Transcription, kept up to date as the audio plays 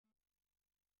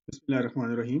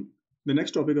Bismillahirrahmanirrahim. The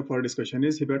next topic of our discussion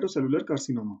is hepatocellular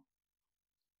carcinoma.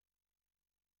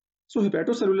 So,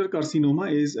 hepatocellular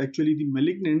carcinoma is actually the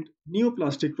malignant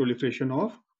neoplastic proliferation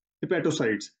of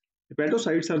hepatocytes.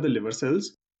 Hepatocytes are the liver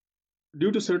cells.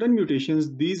 Due to certain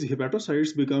mutations, these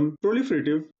hepatocytes become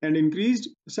proliferative, and increased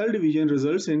cell division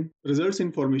results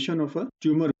in formation of a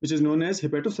tumor which is known as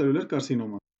hepatocellular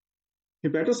carcinoma.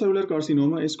 Hepatocellular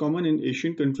carcinoma is common in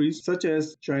Asian countries such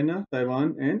as China,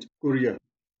 Taiwan, and Korea.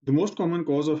 The most common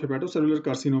cause of hepatocellular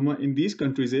carcinoma in these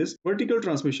countries is vertical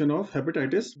transmission of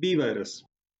hepatitis B virus.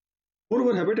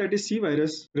 Moreover, hepatitis C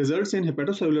virus results in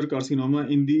hepatocellular carcinoma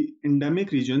in the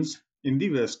endemic regions in the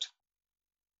West.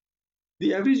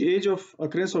 The average age of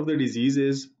occurrence of the disease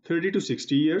is 30 to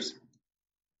 60 years.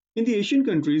 In the Asian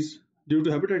countries, due to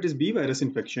hepatitis B virus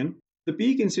infection, the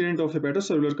peak incidence of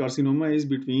hepatocellular carcinoma is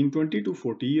between 20 to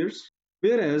 40 years,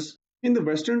 whereas in the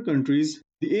Western countries,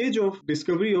 the age of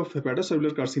discovery of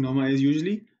hepatocellular carcinoma is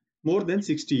usually more than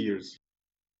 60 years.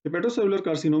 Hepatocellular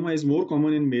carcinoma is more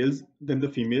common in males than the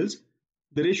females,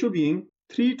 the ratio being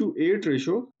 3 to 8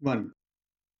 ratio 1.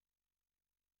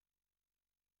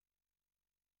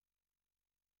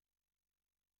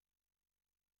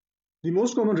 The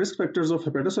most common risk factors of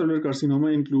hepatocellular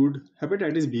carcinoma include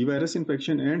hepatitis B virus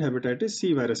infection and hepatitis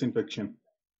C virus infection.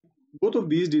 Both of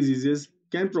these diseases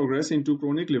can progress into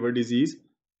chronic liver disease,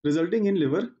 resulting in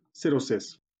liver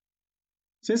cirrhosis.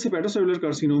 Since hepatocellular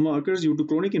carcinoma occurs due to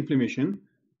chronic inflammation,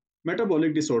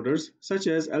 metabolic disorders such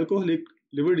as alcoholic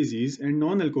liver disease and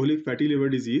non-alcoholic fatty liver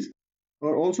disease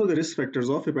are also the risk factors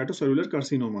of hepatocellular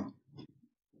carcinoma.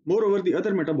 Moreover, the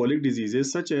other metabolic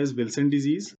diseases such as Wilson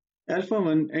disease,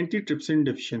 alpha-1 antitrypsin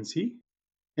deficiency,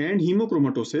 and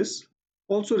hemochromatosis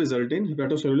also result in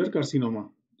hepatocellular carcinoma.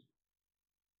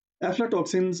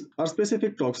 Aflatoxins are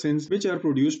specific toxins which are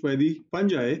produced by the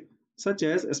fungi such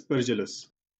as Aspergillus.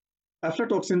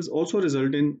 Aflatoxins also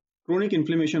result in chronic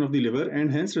inflammation of the liver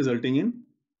and hence resulting in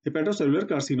hepatocellular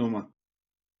carcinoma.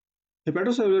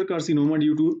 Hepatocellular carcinoma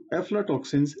due to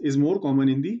aflatoxins is more common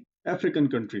in the African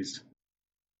countries.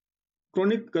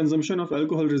 Chronic consumption of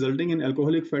alcohol resulting in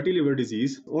alcoholic fatty liver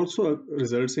disease also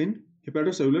results in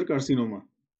hepatocellular carcinoma.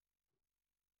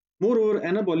 Moreover,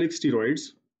 anabolic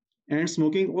steroids and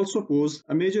smoking also pose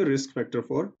a major risk factor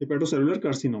for hepatocellular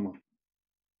carcinoma.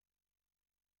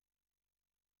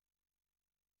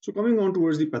 So coming on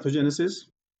towards the pathogenesis,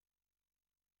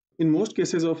 in most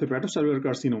cases of hepatocellular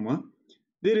carcinoma,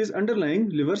 there is underlying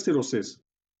liver cirrhosis,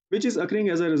 which is occurring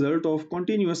as a result of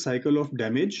continuous cycle of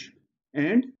damage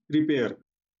and repair.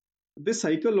 This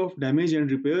cycle of damage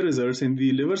and repair results in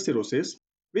the liver cirrhosis,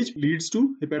 which leads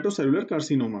to hepatocellular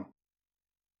carcinoma.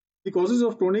 The causes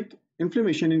of chronic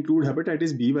inflammation include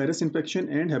hepatitis B virus infection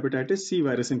and hepatitis C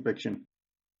virus infection.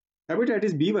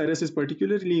 Hepatitis B virus is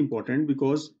particularly important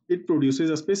because it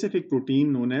produces a specific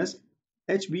protein known as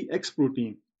HBx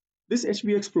protein. This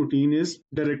HBx protein is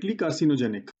directly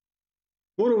carcinogenic.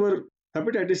 Moreover,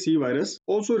 hepatitis C virus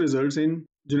also results in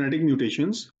genetic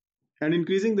mutations and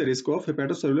increasing the risk of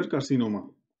hepatocellular carcinoma.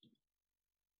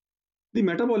 The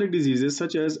metabolic diseases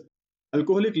such as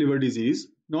alcoholic liver disease,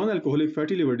 non-alcoholic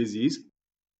fatty liver disease,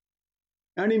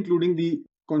 and including the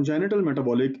congenital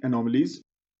metabolic anomalies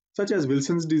such as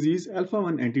Wilson's disease,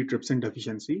 alpha-1 antitrypsin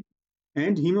deficiency,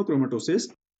 and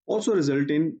hemochromatosis also result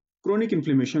in chronic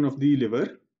inflammation of the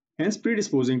liver, hence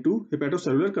predisposing to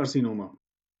hepatocellular carcinoma.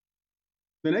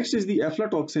 The next is the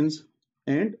aflatoxins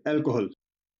and alcohol.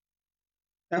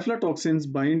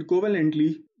 Aflatoxins bind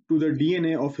covalently to the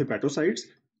DNA of hepatocytes,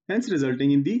 hence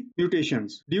resulting in the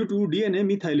mutations due to DNA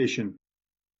methylation.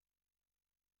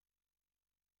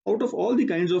 Out of all the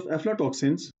kinds of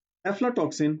aflatoxins,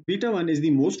 aflatoxin beta-1 is the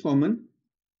most common,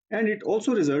 and it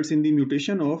also results in the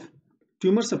mutation of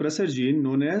tumor suppressor gene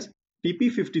known as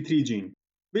TP53 gene,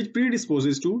 which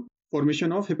predisposes to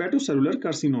formation of hepatocellular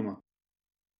carcinoma.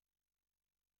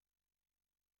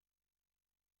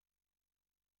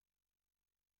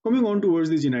 Coming on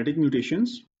towards the genetic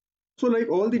mutations. So like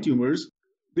all the tumors,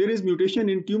 there is mutation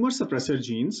in tumor suppressor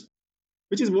genes,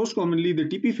 which is most commonly the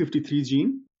TP53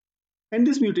 gene. And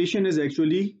this mutation is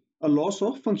actually a loss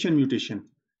of function mutation.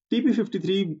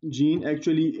 TP53 gene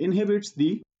actually inhibits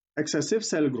the excessive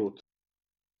cell growth.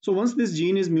 So once this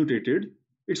gene is mutated,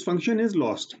 its function is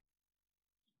lost.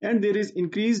 And there is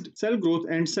increased cell growth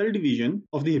and cell division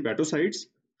of the hepatocytes,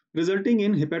 resulting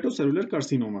in hepatocellular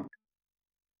carcinoma.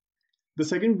 The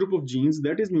second group of genes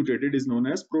that is mutated is known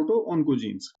as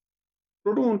proto-oncogenes.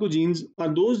 Proto-oncogenes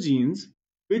are those genes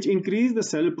which increase the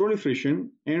cell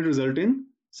proliferation and result in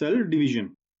cell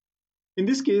division. In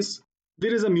this case,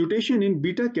 there is a mutation in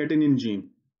beta-catenin gene.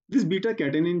 This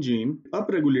beta-catenin gene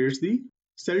upregulates the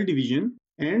cell division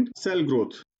and cell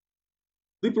growth.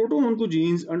 The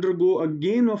proto-oncogenes undergo a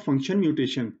gain-of-function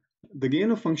mutation. The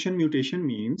gain-of-function mutation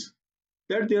means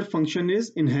that their function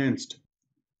is enhanced.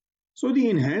 So the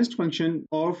enhanced function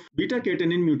of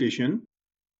beta-catenin mutation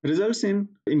results in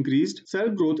increased cell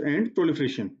growth and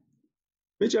proliferation,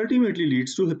 which ultimately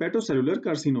leads to hepatocellular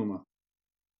carcinoma.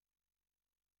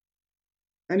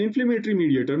 An inflammatory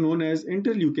mediator known as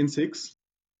interleukin-6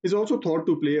 is also thought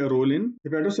to play a role in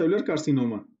hepatocellular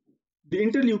carcinoma. The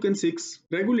interleukin-6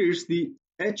 regulates the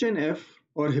HNF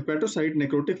or hepatocyte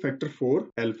necrotic factor 4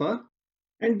 alpha,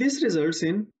 and this results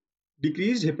in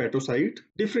decreased hepatocyte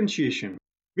differentiation,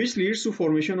 which leads to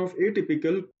formation of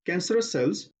atypical cancerous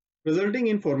cells, resulting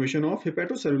in formation of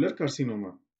hepatocellular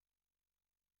carcinoma.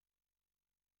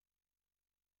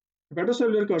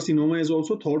 Hepatocellular carcinoma is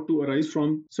also thought to arise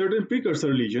from certain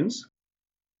precursor lesions.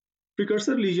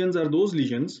 Precursor lesions are those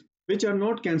lesions which are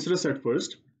not cancerous at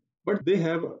first, but they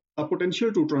have a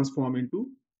potential to transform into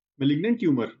malignant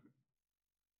tumor.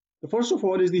 The first of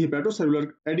all is the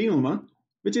hepatocellular adenoma,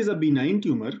 which is a benign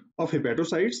tumor of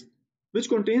hepatocytes which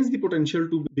contains the potential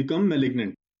to become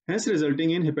malignant, hence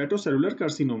resulting in hepatocellular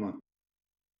carcinoma.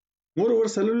 Moreover,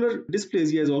 cellular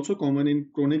dysplasia is also common in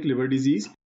chronic liver disease.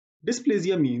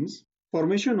 Dysplasia means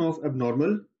formation of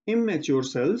abnormal, immature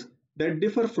cells that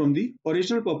differ from the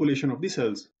original population of the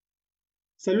cells.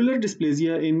 Cellular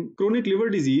dysplasia in chronic liver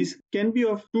disease can be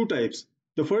of two types.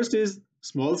 The first is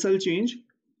small cell change.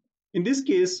 In this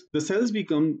case, the cells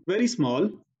become very small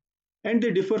and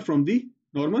they differ from the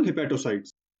normal hepatocytes.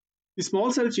 The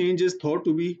small cell change is thought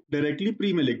to be directly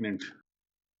pre-malignant.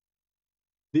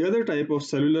 The other type of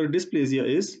cellular dysplasia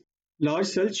is large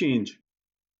cell change.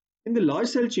 In the large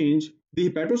cell change, the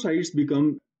hepatocytes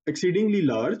become exceedingly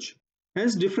large,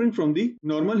 hence different from the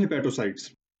normal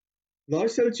hepatocytes.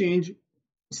 Large cell change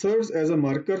serves as a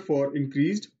marker for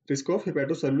increased risk of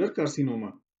hepatocellular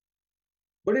carcinoma.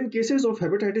 But in cases of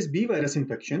hepatitis B virus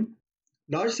infection,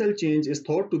 large cell change is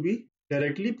thought to be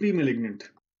directly pre-malignant.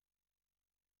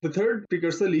 The third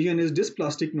precursor lesion is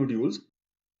dysplastic nodules.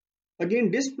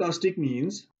 Again, dysplastic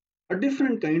means a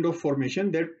different kind of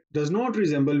formation that does not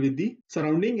resemble with the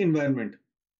surrounding environment.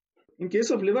 In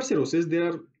case of liver cirrhosis, there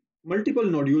are multiple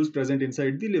nodules present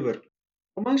inside the liver.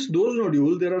 Amongst those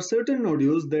nodules, there are certain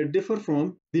nodules that differ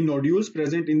from the nodules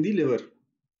present in the liver.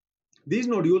 These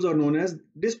nodules are known as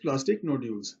dysplastic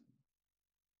nodules.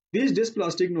 These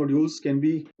dysplastic nodules can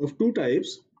be of two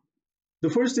types. The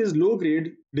first is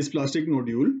low-grade dysplastic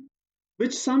nodule,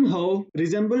 which somehow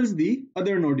resembles the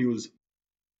other nodules.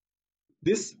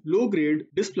 This low-grade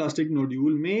dysplastic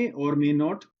nodule may or may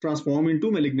not transform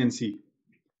into malignancy.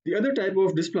 The other type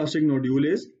of dysplastic nodule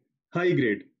is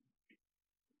high-grade.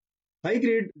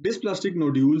 High-grade dysplastic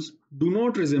nodules do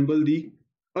not resemble the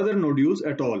other nodules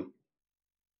at all.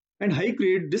 And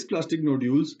high-grade dysplastic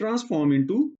nodules transform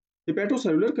into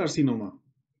hepatocellular carcinoma.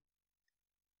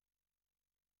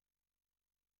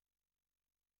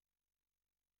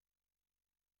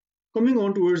 Coming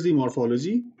on towards the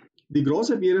morphology, the gross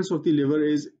appearance of the liver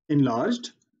is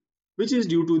enlarged, which is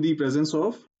due to the presence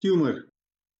of tumor.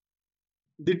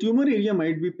 The tumor area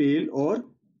might be pale or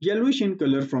yellowish in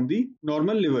color from the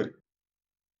normal liver.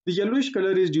 The yellowish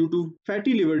color is due to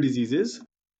fatty liver diseases,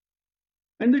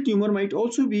 and the tumor might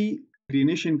also be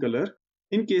greenish in color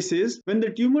in cases when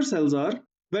the tumor cells are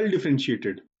well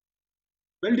differentiated.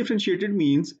 Well differentiated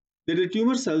means that the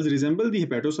tumor cells resemble the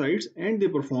hepatocytes and they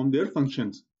perform their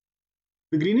functions.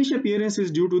 The greenish appearance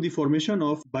is due to the formation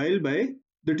of bile by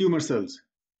the tumor cells.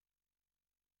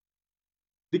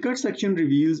 The cut section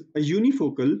reveals a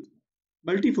unifocal,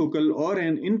 multifocal or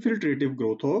an infiltrative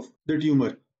growth of the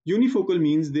tumor. Unifocal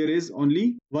means there is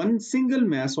only one single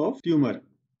mass of tumor.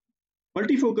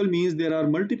 Multifocal means there are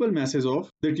multiple masses of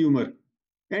the tumor.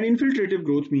 And infiltrative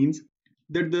growth means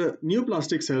that the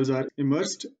neoplastic cells are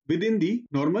immersed within the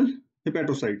normal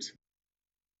hepatocytes.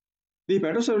 The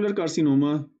hepatocellular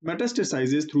carcinoma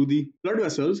metastasizes through the blood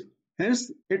vessels,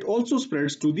 hence it also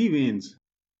spreads to the veins.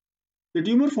 The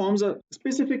tumor forms a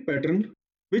specific pattern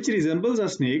which resembles a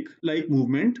snake-like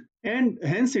movement, and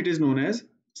hence it is known as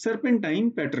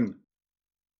serpentine pattern.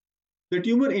 The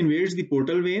tumor invades the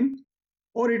portal vein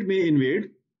or it may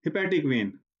invade hepatic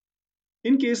vein.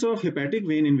 In case of hepatic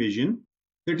vein invasion,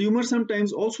 the tumor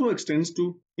sometimes also extends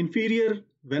to inferior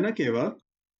vena cava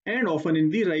and often in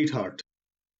the right heart.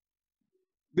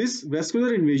 This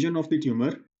vascular invasion of the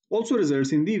tumor also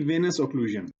results in the venous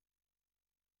occlusion.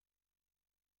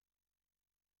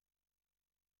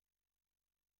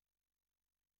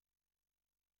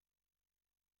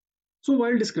 So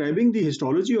while describing the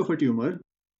histology of a tumor,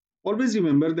 always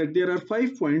remember that there are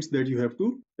 5 points that you have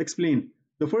to explain.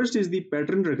 The first is the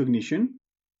pattern recognition.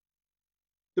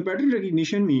 The pattern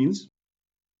recognition means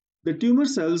The tumor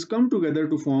cells come together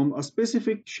to form a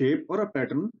specific shape or a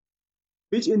pattern,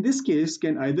 which in this case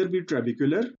can either be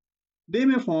trabecular, they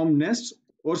may form nests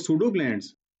or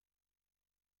pseudoglands.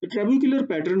 The trabecular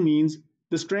pattern means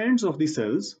the strands of the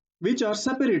cells which are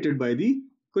separated by the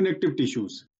connective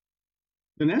tissues.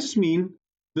 The nests mean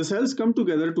the cells come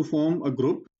together to form a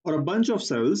group or a bunch of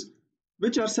cells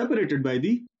which are separated by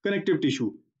the connective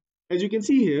tissue. As you can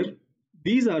see here,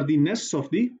 these are the nests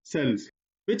of the cells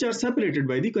which are separated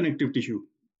by the connective tissue.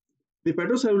 The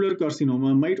hepatocellular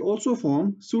carcinoma might also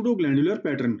form pseudoglandular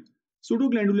pattern.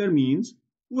 Pseudoglandular means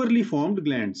poorly formed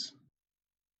glands.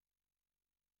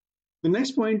 The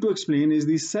next point to explain is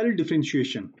the cell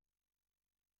differentiation.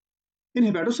 In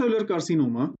hepatocellular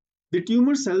carcinoma, the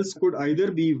tumor cells could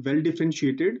either be well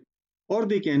differentiated or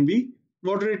they can be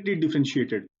moderately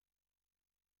differentiated.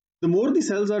 The more the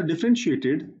cells are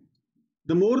differentiated,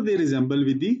 the more they resemble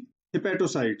with the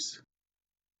hepatocytes.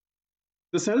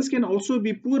 The cells can also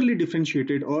be poorly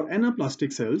differentiated or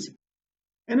anaplastic cells.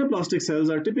 Anaplastic cells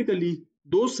are typically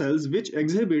those cells which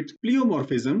exhibit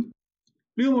pleomorphism.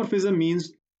 Pleomorphism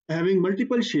means having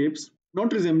multiple shapes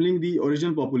not resembling the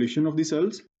original population of the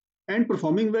cells and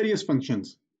performing various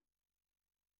functions.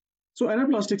 So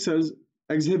anaplastic cells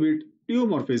exhibit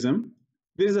pleomorphism.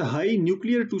 There is a high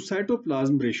nuclear to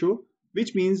cytoplasm ratio,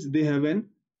 which means they have an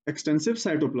extensive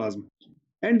cytoplasm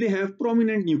and they have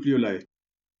prominent nucleoli.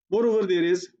 Moreover, there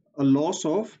is a loss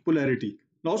of polarity.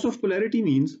 Loss of polarity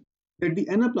means that the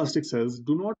anaplastic cells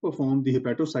do not perform the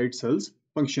hepatocyte cells'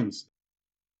 functions.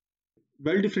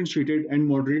 Well differentiated and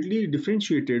moderately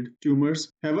differentiated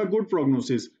tumors have a good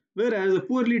prognosis, whereas the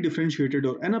poorly differentiated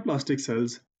or anaplastic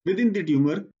cells within the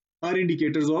tumor are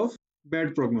indicators of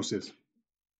bad prognosis.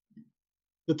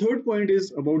 The third point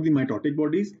is about the mitotic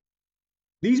bodies.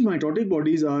 These mitotic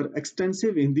bodies are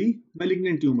extensive in the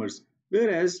malignant tumors,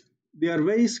 whereas they are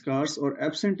very scarce or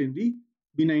absent in the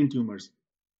benign tumors.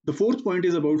 The fourth point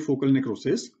is about focal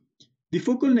necrosis. The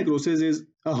focal necrosis is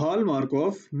a hallmark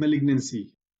of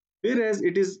malignancy, whereas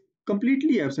it is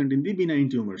completely absent in the benign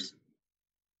tumors.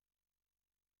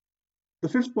 The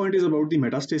fifth point is about the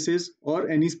metastasis or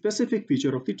any specific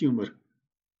feature of the tumor.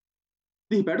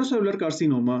 The hepatocellular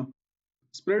carcinoma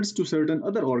spreads to certain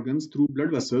other organs through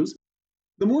blood vessels.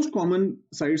 The most common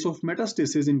sites of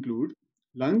metastasis include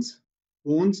lungs,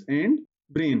 bones, and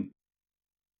brain.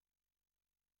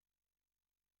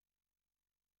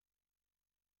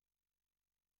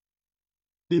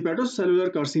 The hepatocellular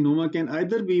carcinoma can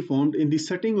either be formed in the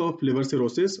setting of liver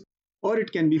cirrhosis or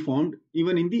it can be formed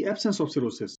even in the absence of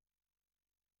cirrhosis.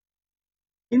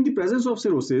 In the presence of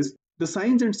cirrhosis, the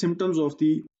signs and symptoms of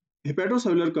the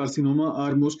hepatocellular carcinoma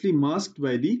are mostly masked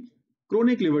by the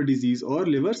chronic liver disease or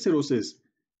liver cirrhosis.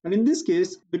 And in this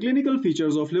case, the clinical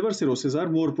features of liver cirrhosis are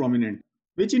more prominent,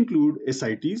 which include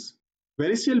ascites,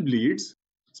 variceal bleeds,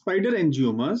 spider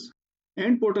angiomas,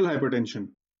 and portal hypertension.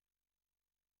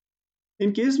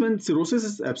 In case when cirrhosis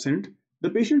is absent, the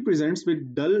patient presents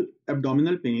with dull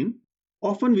abdominal pain,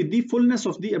 often with the fullness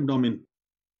of the abdomen.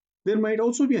 There might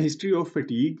also be a history of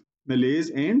fatigue, malaise,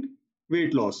 and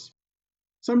weight loss.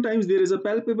 Sometimes there is a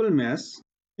palpable mass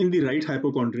in the right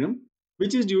hypochondrium,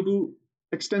 which is due to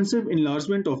extensive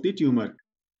enlargement of the tumor.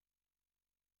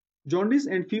 Jaundice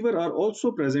and fever are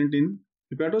also present in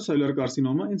hepatocellular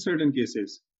carcinoma in certain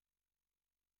cases.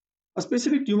 A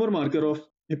specific tumor marker of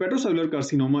hepatocellular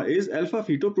carcinoma is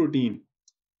alpha-fetoprotein.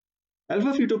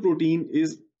 Alpha-fetoprotein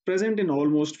is present in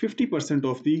almost 50%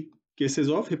 of the cases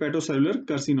of hepatocellular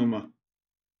carcinoma.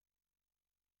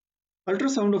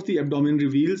 Ultrasound of the abdomen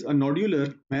reveals a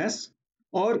nodular mass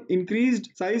or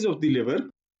increased size of the liver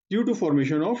due to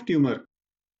formation of tumor.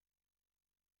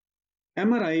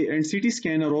 MRI and CT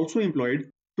scan are also employed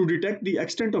to detect the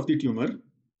extent of the tumor,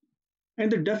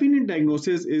 and the definite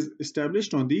diagnosis is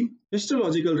established on the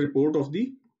histological report of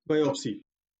the biopsy.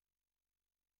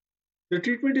 The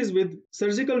treatment is with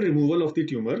surgical removal of the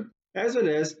tumor, as well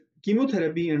as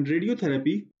chemotherapy and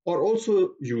radiotherapy are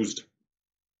also used.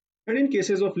 And in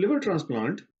cases of liver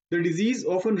transplant, the disease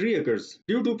often reoccurs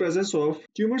due to presence of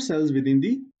tumor cells within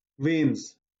the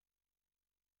veins.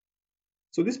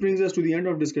 So this brings us to the end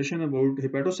of discussion about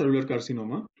hepatocellular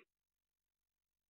carcinoma.